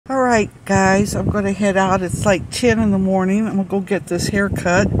Alright guys, I'm going to head out. It's like 10 in the morning. I'm going to go get this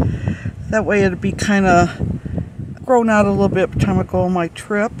haircut. That way it'll be kind of grown out a little bit by the time I go on my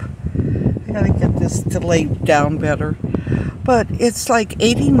trip. I got to get this to lay down better. But it's like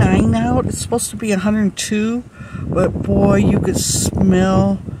 89 out. It's supposed to be 102. But boy, you could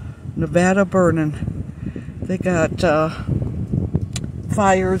smell Nevada burning. They got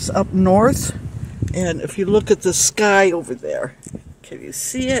fires up north. And if you look at the sky over there, can you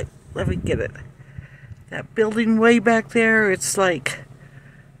see it? Let me get it. That building way back there, it's like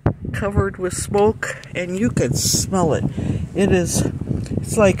covered with smoke, and you can smell it.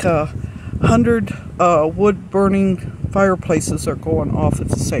 It's like 100 wood burning fireplaces are going off at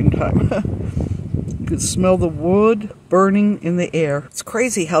the same time. You can smell the wood burning in the air. It's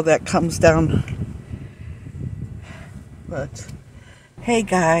crazy how that comes down. But hey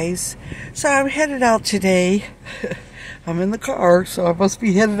guys, so I'm headed out today. I'm in the car, so I must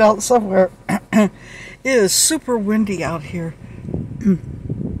be headed out somewhere. It is super windy out here.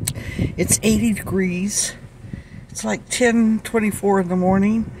 It's 80 degrees. It's like 10:24 in the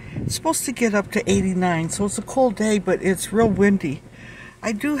morning. It's supposed to get up to 89, so it's a cold day, but it's real windy.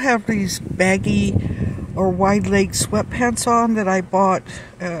 I do have these baggy or wide leg sweatpants on that I bought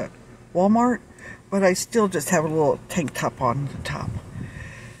at Walmart, but I still just have a little tank top on the top.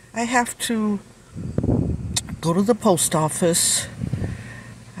 I have to go to the post office.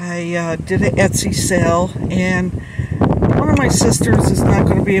 I did an Etsy sale, and one of my sisters is not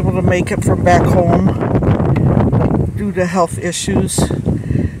going to be able to make it from back home due to health issues.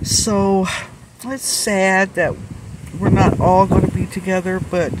 So it's sad that we're not all going to be together,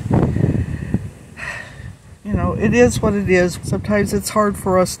 but you know, it is what it is. Sometimes it's hard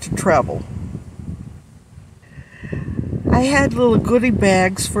for us to travel. I had little goodie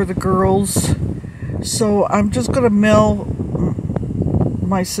bags for the girls, so I'm just going to mail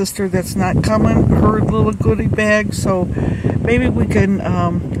my sister that's not coming her little goodie bag, so maybe we can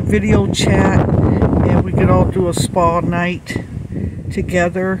video chat and we can all do a spa night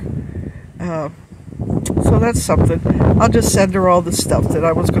together. So that's something. I'll just send her all the stuff that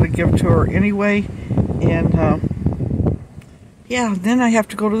I was going to give to her anyway, and yeah, then I have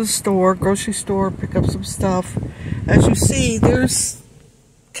to go to the store, grocery store, pick up some stuff. As you see, there's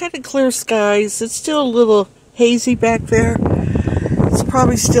kind of clear skies. It's still a little hazy back there. It's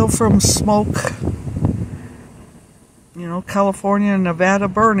probably still from smoke. You know, California and Nevada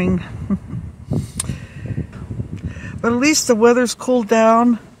burning. But at least the weather's cooled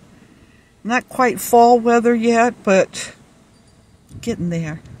down. Not quite fall weather yet, but getting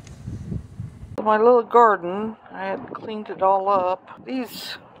there. My little garden, I had cleaned it all up.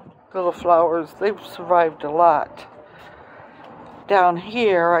 These little flowers, they've survived a lot. Down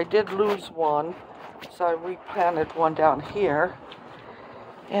here, I did lose one, so I replanted one down here.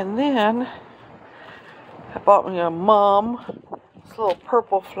 And then I bought me a mum, this little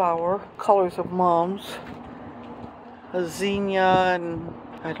purple flower, colors of mums, a zinnia, and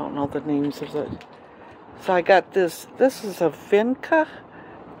I don't know the names of it. So I got this. This is a vinca,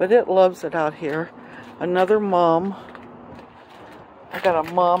 but it loves it out here. Another mum. I got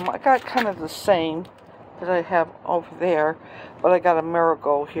a mum. I got kind of the same that I have over there, but I got a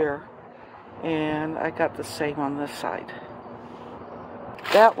marigold here, and I got the same on this side.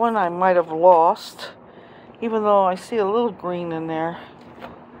 That one I might have lost, even though I see a little green in there.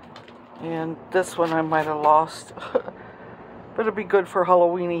 And this one I might have lost, but it'll be good for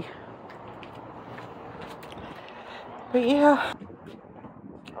Halloweeny. But yeah.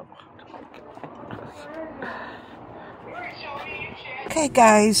 Okay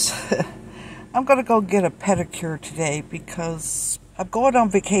guys, I'm gonna go get a pedicure today because I'm going on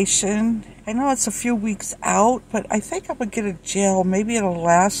vacation. I know it's a few weeks out, but I think I'm gonna get a gel. Maybe it'll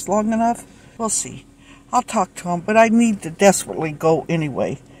last long enough. We'll see. I'll talk to him, but I need to desperately go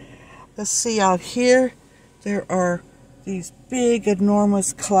anyway. Let's see, out here there are these big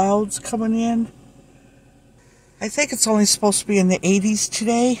enormous clouds coming in. I think it's only supposed to be in the 80s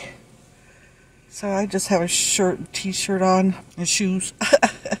today. So I just have a shirt and t-shirt on and shoes.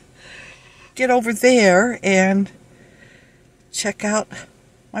 Get over there and check out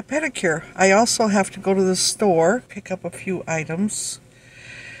my pedicure. I also have to go to the store, pick up a few items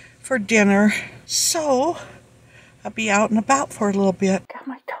for dinner. So I'll be out and about for a little bit. Got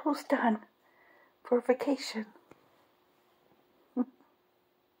my toes done for vacation.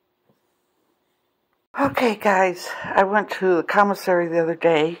 Okay guys, I went to the commissary the other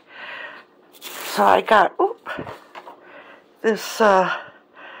day. So I got, this,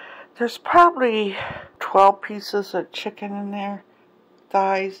 there's probably 12 pieces of chicken in there,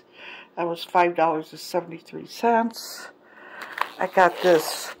 thighs. That was $5.73. I got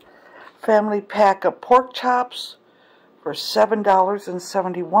this family pack of pork chops for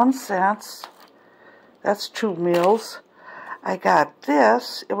 $7.71. That's 2 meals. I got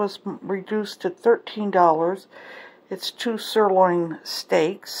this. It was reduced to $13. It's 2 sirloin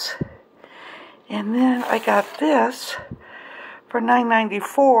steaks. And then I got this for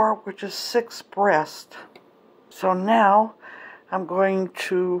 $9.94, which is 6 breast. So now I'm going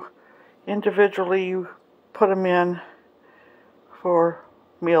to individually put them in for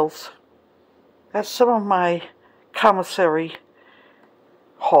meals. That's some of my commissary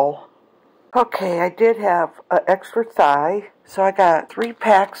haul. Okay, I did have an extra thigh, so I got 3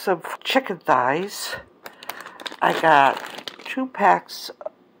 packs of chicken thighs. I got 2 packs,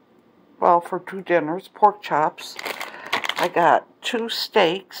 well, for 2 dinners, pork chops. I got 2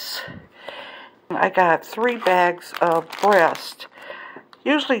 steaks. I got 3 bags of breast.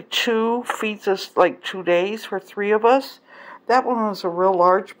 Usually 2 feeds us like 2 days for 3 of us. That one was a real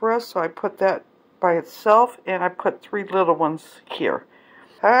large breast, so I put that by itself, and I put 3 little ones here.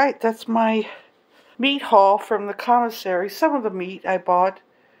 Alright, that's my meat haul from the commissary. Some of the meat I bought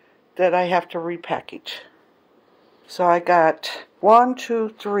that I have to repackage. So I got 1, 2,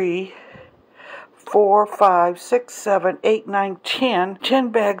 3, 4, 5, 6, 7, 8, 9, 10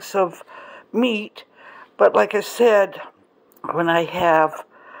 bags of meat. But like I said, when I have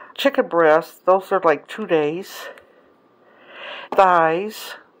chicken breasts, those are like 2 days.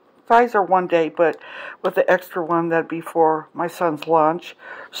 Thighs are 1 day, but with the extra one, that'd be for my son's lunch.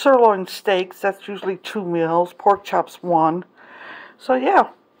 Sirloin steaks, that's usually 2 meals. Pork chops, 1. So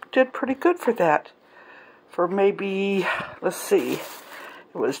yeah, did pretty good for that. For maybe, let's see, it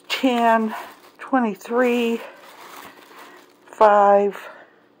was 10, 23, 5,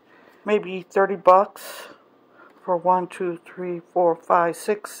 maybe $30 for 1, 2, 3, 4, 5,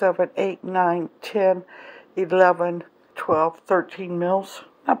 6, 7, 8, 9, 10, 11, 12, 13 meals.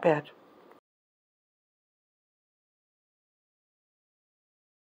 Not bad.